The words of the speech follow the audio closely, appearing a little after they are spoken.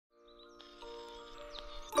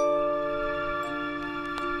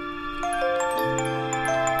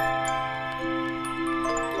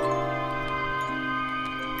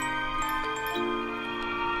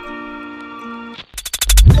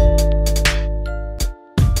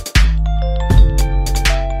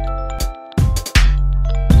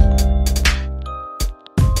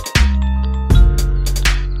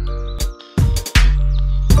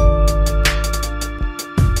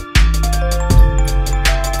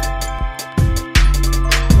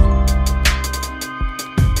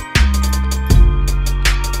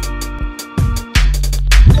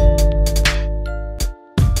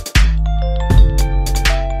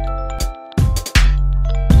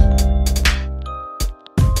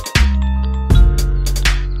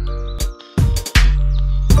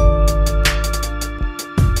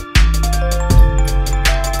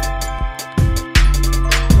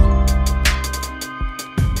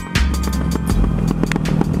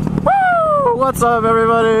What's up,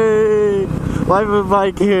 everybody?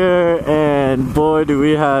 LifeOfBike here, and boy do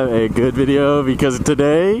we have a good video because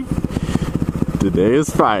today is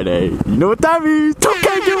Friday. You know what that means?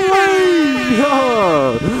 2K giveaway!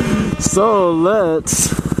 Yeah. So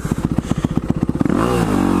let's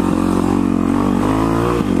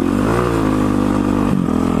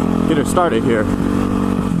get her started here.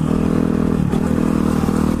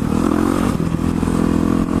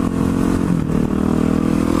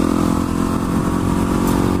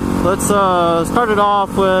 Let's start it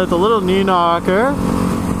off with a little knee knocker.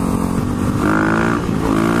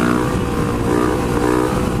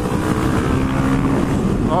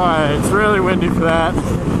 Alright, it's really windy for that.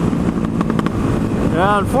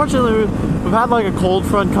 Yeah, unfortunately we've had like a cold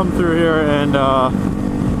front come through here, and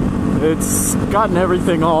it's gotten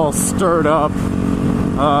everything all stirred up.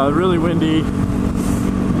 Really windy.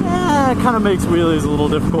 Yeah, it kind of makes wheelies a little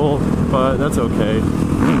difficult, but that's okay.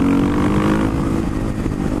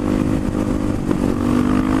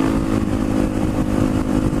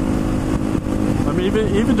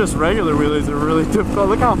 Even just regular wheelies are really difficult.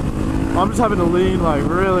 Look how I'm just having to lean like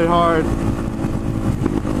really hard.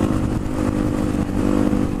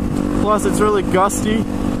 Plus it's really gusty,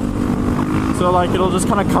 so like it'll just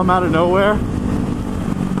kind of come out of nowhere.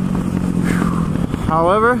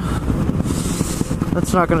 However,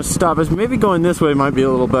 that's not going to stop us. Maybe going this way might be a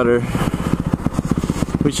little better.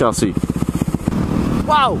 We shall see.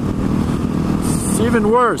 Wow! It's even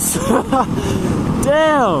worse.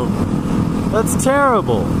 Damn! That's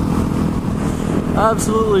terrible.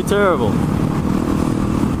 Absolutely terrible.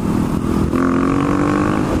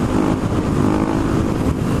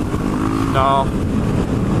 No.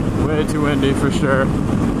 Way too windy for sure.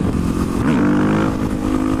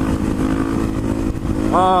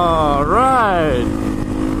 Alright.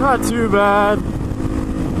 Not too bad.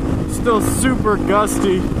 Still super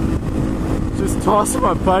gusty. Just tossing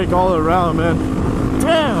my bike all around, man.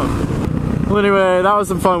 Damn! Well, anyway, that was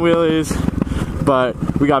some fun wheelies, but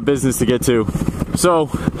we got business to get to. So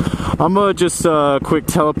I'm gonna just quick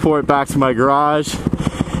teleport back to my garage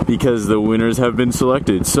because the winners have been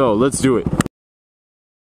selected. So let's do it.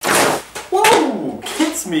 Whoa!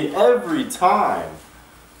 Gets me every time.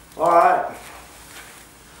 Alright.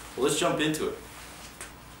 Well, let's jump into it.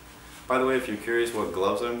 By the way, if you're curious what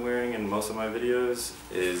gloves I'm wearing in most of my videos,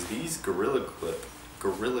 is these Gorilla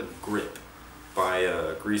Grip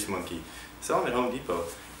by Grease Monkey. Sell them at Home Depot,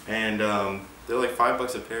 and they're like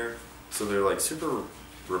 $5 a pair, so they're like super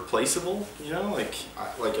replaceable, you know, like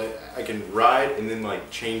I can ride and then like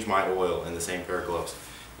change my oil in the same pair of gloves,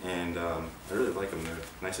 and I really like them. They're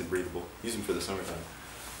nice and breathable. Use them for the summertime,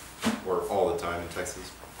 or all the time in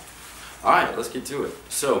Texas. Alright, let's get to it.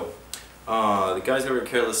 So the guys over at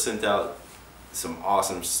Kareless sent out some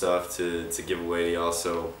awesome stuff to give away to y'all,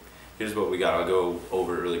 so here's what we got. I'll go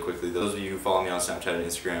over it really quickly. Those of you who follow me on Snapchat and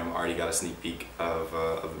Instagram already got a sneak peek of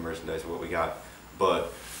the merchandise of what we got.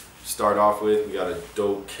 But start off with, we got a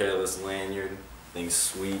dope Kareless lanyard. Thing's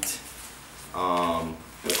sweet. We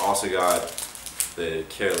also got the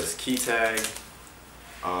Kareless key tag.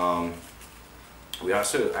 We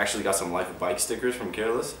also actually got some LifeOfBike stickers from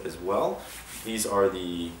Kareless as well. These are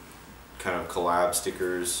the kind of collab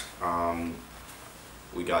stickers.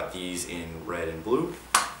 We got these in red and blue.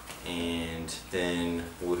 And then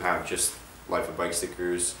we'll have just LifeOfBike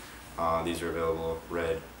stickers. These are available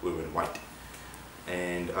red, blue, and white.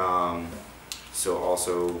 And so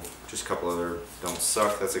also just a couple other Don't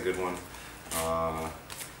Suck, that's a good one.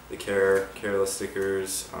 The Kareless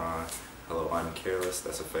stickers. Hello, I'm Kareless,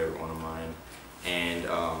 that's a favorite one of mine. And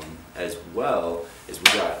as well as we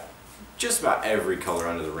got just about every color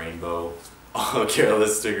under the rainbow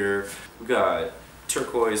Kareless sticker. We got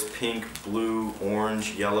turquoise, pink, blue,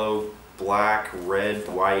 orange, yellow, black, red,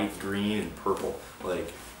 white, green, and purple.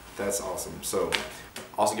 Like, that's awesome. So,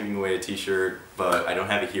 also giving away a t-shirt, but I don't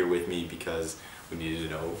have it here with me because we needed to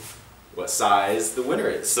know what size the winner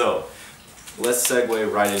is. So, let's segue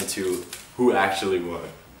right into who actually won.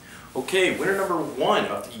 Okay, winner number 1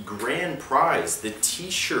 of the grand prize, the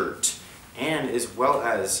t-shirt, and as well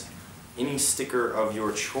as any sticker of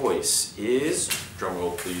your choice is,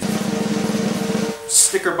 drumroll please,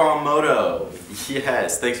 Sticker Bomb Moto.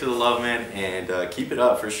 Yes, thanks for the love, man, and keep it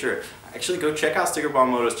up for sure. Actually, go check out Sticker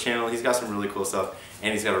Bomb Moto's channel. He's got some really cool stuff,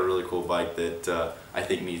 and he's got a really cool bike that I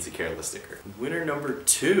think needs a Kareless sticker. Winner number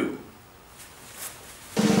 2.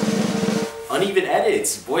 Uneven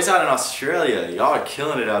Edits. Boys out in Australia. Y'all are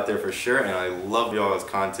killing it out there for sure, and I love y'all's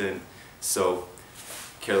content. So,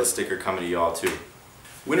 Kareless sticker coming to y'all too.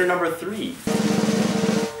 Winner number 3.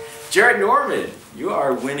 Jared Norman. You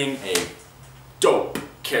are winning a dope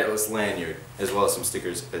Kareless lanyard, as well as some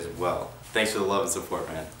stickers as well. Thanks for the love and support,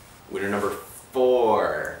 man. Winner number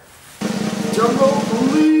 4. Drum roll,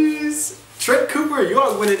 please! Trent Cooper, you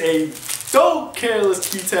are winning a dope Kareless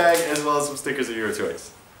key tag as well as some stickers of your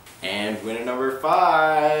choice. And winner number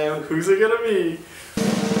 5, who's it gonna be?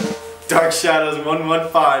 Dark Shadows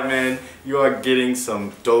 115, man. You are getting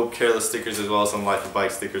some dope Kareless stickers as well as some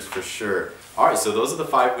LifeOfBike stickers for sure. Alright, so those are the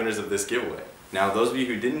 5 winners of this giveaway. Now those of you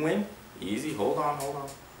who didn't win, easy, hold on.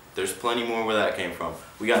 There's plenty more where that came from.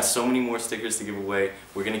 We got so many more stickers to give away.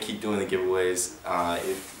 We're gonna keep doing the giveaways,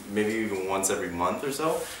 maybe even once every month or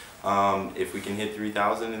so. If we can hit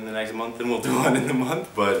 3,000 in the next month, then we'll do one in the month.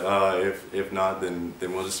 But if not, then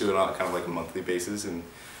we'll just do it on kind of like a monthly basis and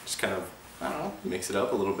just kind of, I don't know, mix it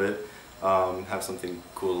up a little bit. Have something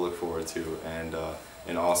cool to look forward to,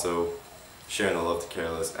 and also sharing the love to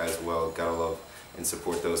Kareless as well. Gotta love and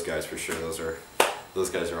support those guys for sure. Those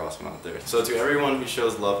guys are awesome out there. So to everyone who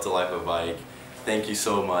shows love to LifeOfBike, thank you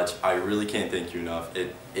so much. I really can't thank you enough.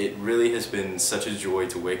 It really has been such a joy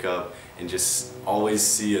to wake up and just always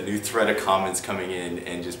see a new thread of comments coming in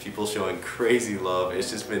and just people showing crazy love. It's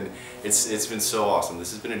just been, it's been so awesome.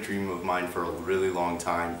 This has been a dream of mine for a really long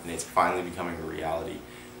time, and it's finally becoming a reality.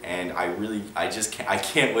 And I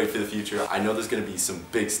can't wait for the future. I know there's gonna be some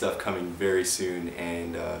big stuff coming very soon,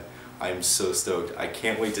 and I'm so stoked. I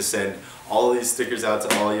can't wait to send all of these stickers out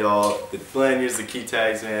to all y'all. The lanyards, the key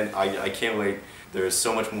tags, man. I can't wait. There's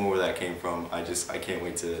so much more where that came from. I can't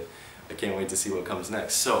wait to see what comes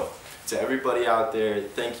next. So, to everybody out there,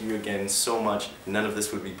 thank you again so much. None of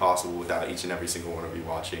this would be possible without each and every single one of you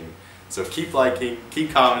watching. So keep liking, keep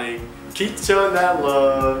commenting, keep showing that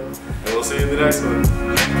love, and we'll see you in the next one.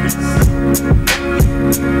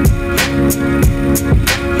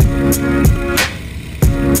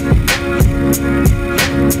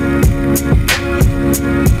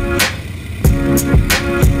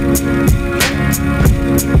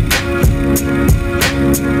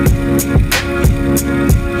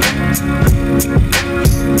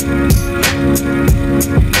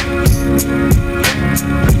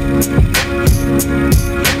 Peace.